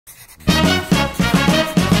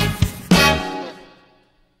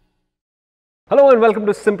Hello and welcome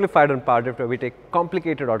to Simplified on PowerDrift, where we take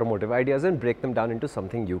complicated automotive ideas and break them down into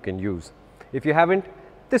something you can use. If you haven't,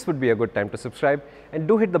 this would be a good time to subscribe and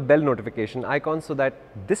do hit the bell notification icon so that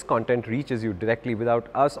this content reaches you directly without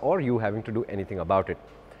us or you having to do anything about it.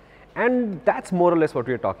 And that's more or less what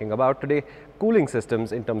we are talking about today: cooling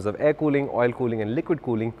systems in terms of air cooling, oil cooling and liquid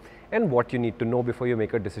cooling, and what you need to know before you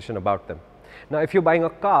make a decision about them. Now, if you're buying a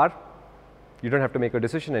car, you don't have to make a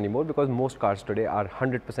decision anymore because most cars today are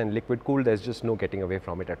 100% liquid cooled. There's just no getting away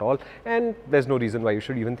from it at all, and there's no reason why you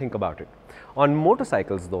should even think about it. On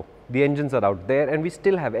motorcycles though, the engines are out there and we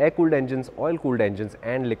still have air cooled engines, oil cooled engines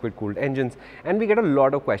and liquid cooled engines, and we get a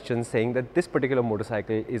lot of questions saying that this particular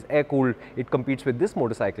motorcycle is air cooled, it competes with this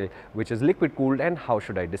motorcycle which is liquid cooled, and how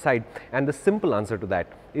should I decide? And the simple answer to that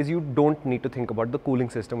is you don't need to think about the cooling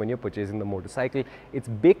system when you're purchasing the motorcycle. It's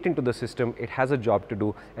baked into the system, it has a job to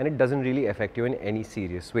do, and it doesn't really affect you in any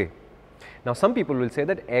serious way. Now, some people will say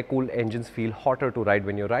that air-cooled engines feel hotter to ride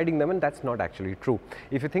when you're riding them, and that's not actually true.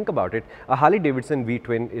 If you think about it, a Harley-Davidson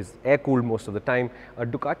V-twin is air-cooled most of the time, a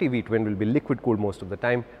Ducati V-twin will be liquid-cooled most of the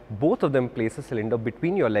time. Both of them place a cylinder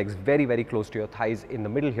between your legs, very, very close to your thighs in the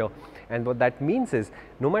middle here, and what that means is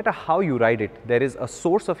no matter how you ride it, there is a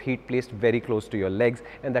source of heat placed very close to your legs,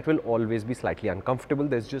 and that will always be slightly uncomfortable.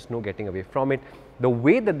 There's just no getting away from it. The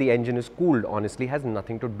way that the engine is cooled, honestly, has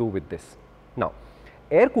nothing to do with this. Now,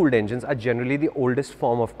 air-cooled engines are generally the oldest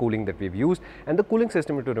form of cooling that we've used, and the cooling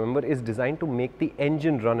system, to remember, is designed to make the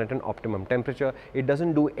engine run at an optimum temperature. It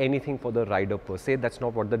doesn't do anything for the rider per se. That's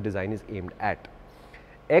not what the design is aimed at.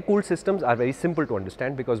 Air-cooled systems are very simple to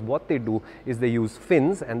understand because what they do is they use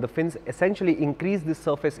fins, and the fins essentially increase the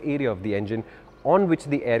surface area of the engine on which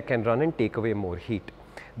the air can run and take away more heat.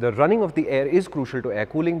 The running of the air is crucial to air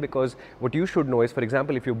cooling because what you should know is, for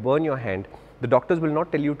example, if you burn your hand, the doctors will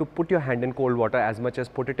not tell you to put your hand in cold water as much as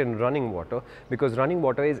put it in running water, because running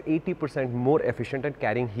water is 80% more efficient at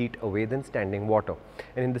carrying heat away than standing water.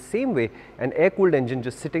 And in the same way, an air-cooled engine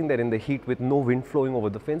just sitting there in the heat with no wind flowing over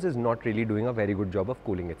the fins is not really doing a very good job of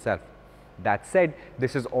cooling itself. That said,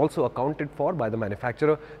 this is also accounted for by the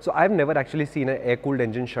manufacturer. So I've never actually seen an air-cooled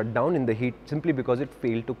engine shut down in the heat simply because it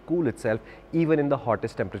failed to cool itself even in the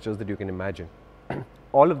hottest temperatures that you can imagine.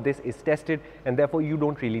 All of this is tested, and therefore you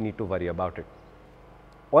don't really need to worry about it.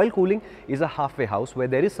 Oil cooling is a halfway house where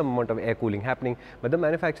there is some amount of air cooling happening, but the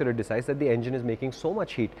manufacturer decides that the engine is making so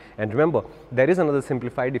much heat. And remember, there is another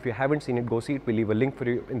Simplified. If you haven't seen it, go see it. We'll leave a link for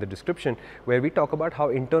you in the description, where we talk about how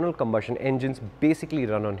internal combustion engines basically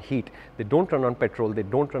run on heat. They don't run on petrol, they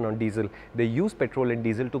don't run on diesel. They use petrol and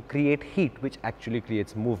diesel to create heat, which actually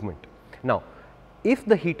creates movement. Now, if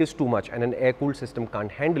the heat is too much and an air-cooled system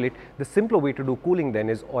can't handle it, the simpler way to do cooling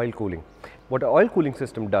then is oil cooling. What an oil cooling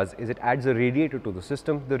system does is it adds a radiator to the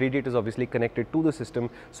system. The radiator is obviously connected to the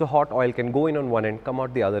system, so hot oil can go in on one end, come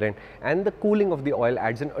out the other end, and the cooling of the oil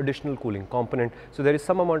adds an additional cooling component. So there is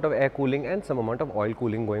some amount of air cooling and some amount of oil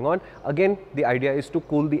cooling going on. Again, the idea is to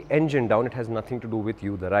cool the engine down. It has nothing to do with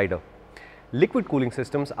you, the rider. Liquid cooling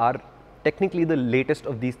systems are technically the latest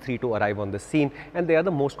of these three to arrive on the scene, and they are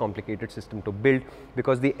the most complicated system to build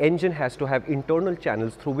because the engine has to have internal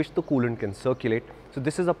channels through which the coolant can circulate. So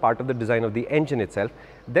this is a part of the design of the engine itself.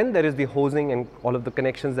 Then there is the hosing and all of the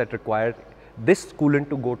connections that require this coolant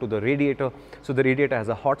to go to the radiator. So the radiator has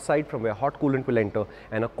a hot side from where hot coolant will enter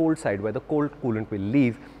and a cold side where the cold coolant will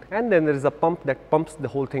leave. And then there is a pump that pumps the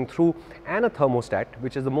whole thing through, and a thermostat,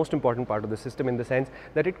 which is the most important part of the system in the sense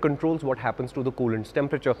that it controls what happens to the coolant's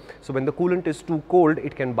temperature. So when the coolant is too cold,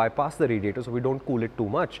 it can bypass the radiator, so we don't cool it too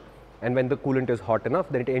much. And when the coolant is hot enough,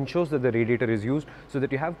 then it ensures that the radiator is used so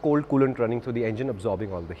that you have cold coolant running through the engine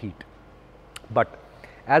absorbing all the heat. But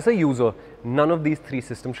as a user, none of these three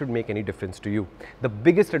systems should make any difference to you. The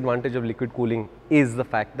biggest advantage of liquid cooling is the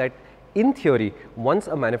fact that in theory, once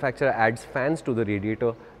a manufacturer adds fans to the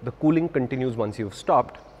radiator, the cooling continues once you've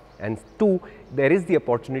stopped. And two, there is the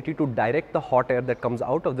opportunity to direct the hot air that comes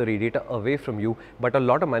out of the radiator away from you, but a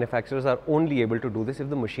lot of manufacturers are only able to do this if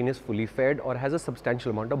the machine is fully fed or has a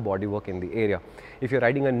substantial amount of bodywork in the area. If you're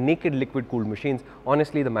riding a naked liquid cooled machines,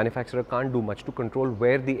 honestly the manufacturer can't do much to control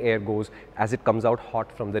where the air goes as it comes out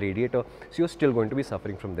hot from the radiator, so you're still going to be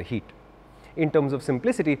suffering from the heat. In terms of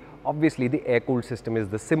simplicity, obviously the air-cooled system is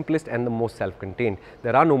the simplest and the most self-contained.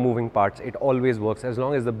 There are no moving parts. It always works. As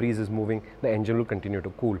long as the breeze is moving, the engine will continue to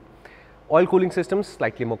cool. Oil cooling systems,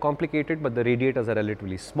 slightly more complicated, but the radiators are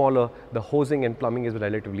relatively smaller. The hosing and plumbing is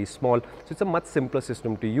relatively small. So it's a much simpler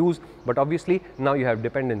system to use, but obviously now you have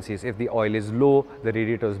dependencies. If the oil is low, the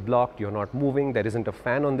radiator is blocked, you're not moving, there isn't a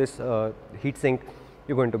fan on this heat sink,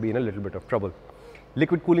 you're going to be in a little bit of trouble.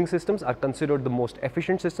 Liquid cooling systems are considered the most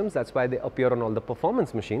efficient systems. That's why they appear on all the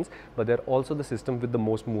performance machines, but they're also the system with the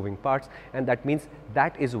most moving parts, and that means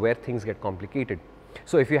that is where things get complicated.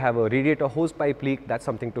 So if you have a radiator hose pipe leak, that's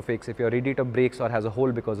something to fix. If your radiator breaks or has a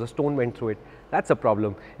hole because a stone went through it, that's a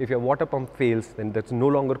problem. If your water pump fails, then there's no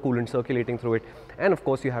longer coolant circulating through it. And of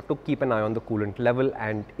course, you have to keep an eye on the coolant level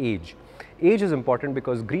and age. Age is important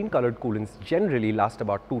because green colored coolants generally last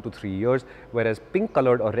about 2 to 3 years, whereas pink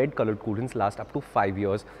colored or red colored coolants last up to 5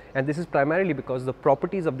 years. And this is primarily because the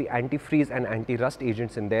properties of the antifreeze and anti-rust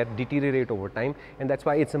agents in there deteriorate over time, and that's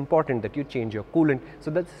why it's important that you change your coolant so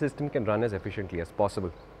that the system can run as efficiently as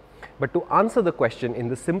possible. But to answer the question in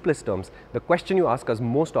the simplest terms, the question you ask us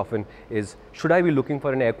most often is, should I be looking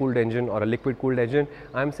for an air-cooled engine or a liquid-cooled engine?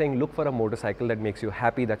 I'm saying look for a motorcycle that makes you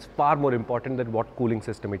happy. That's far more important than what cooling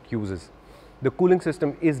system it uses. The cooling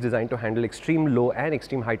system is designed to handle extreme low and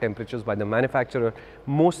extreme high temperatures by the manufacturer.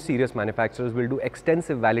 Most serious manufacturers will do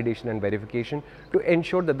extensive validation and verification to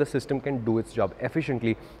ensure that the system can do its job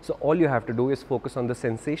efficiently. So all you have to do is focus on the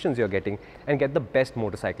sensations you're getting and get the best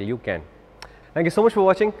motorcycle you can. Thank you so much for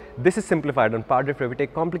watching. This is Simplified on PowerDrift, where we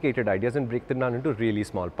take complicated ideas and break them down into really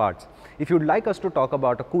small parts. If you'd like us to talk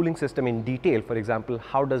about a cooling system in detail, for example,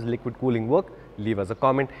 how does liquid cooling work, leave us a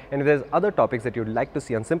comment. And if there's other topics that you'd like to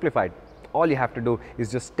see on Simplified, all you have to do is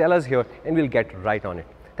just tell us here and we'll get right on it.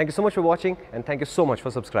 Thank you so much for watching, and thank you so much for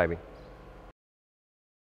subscribing.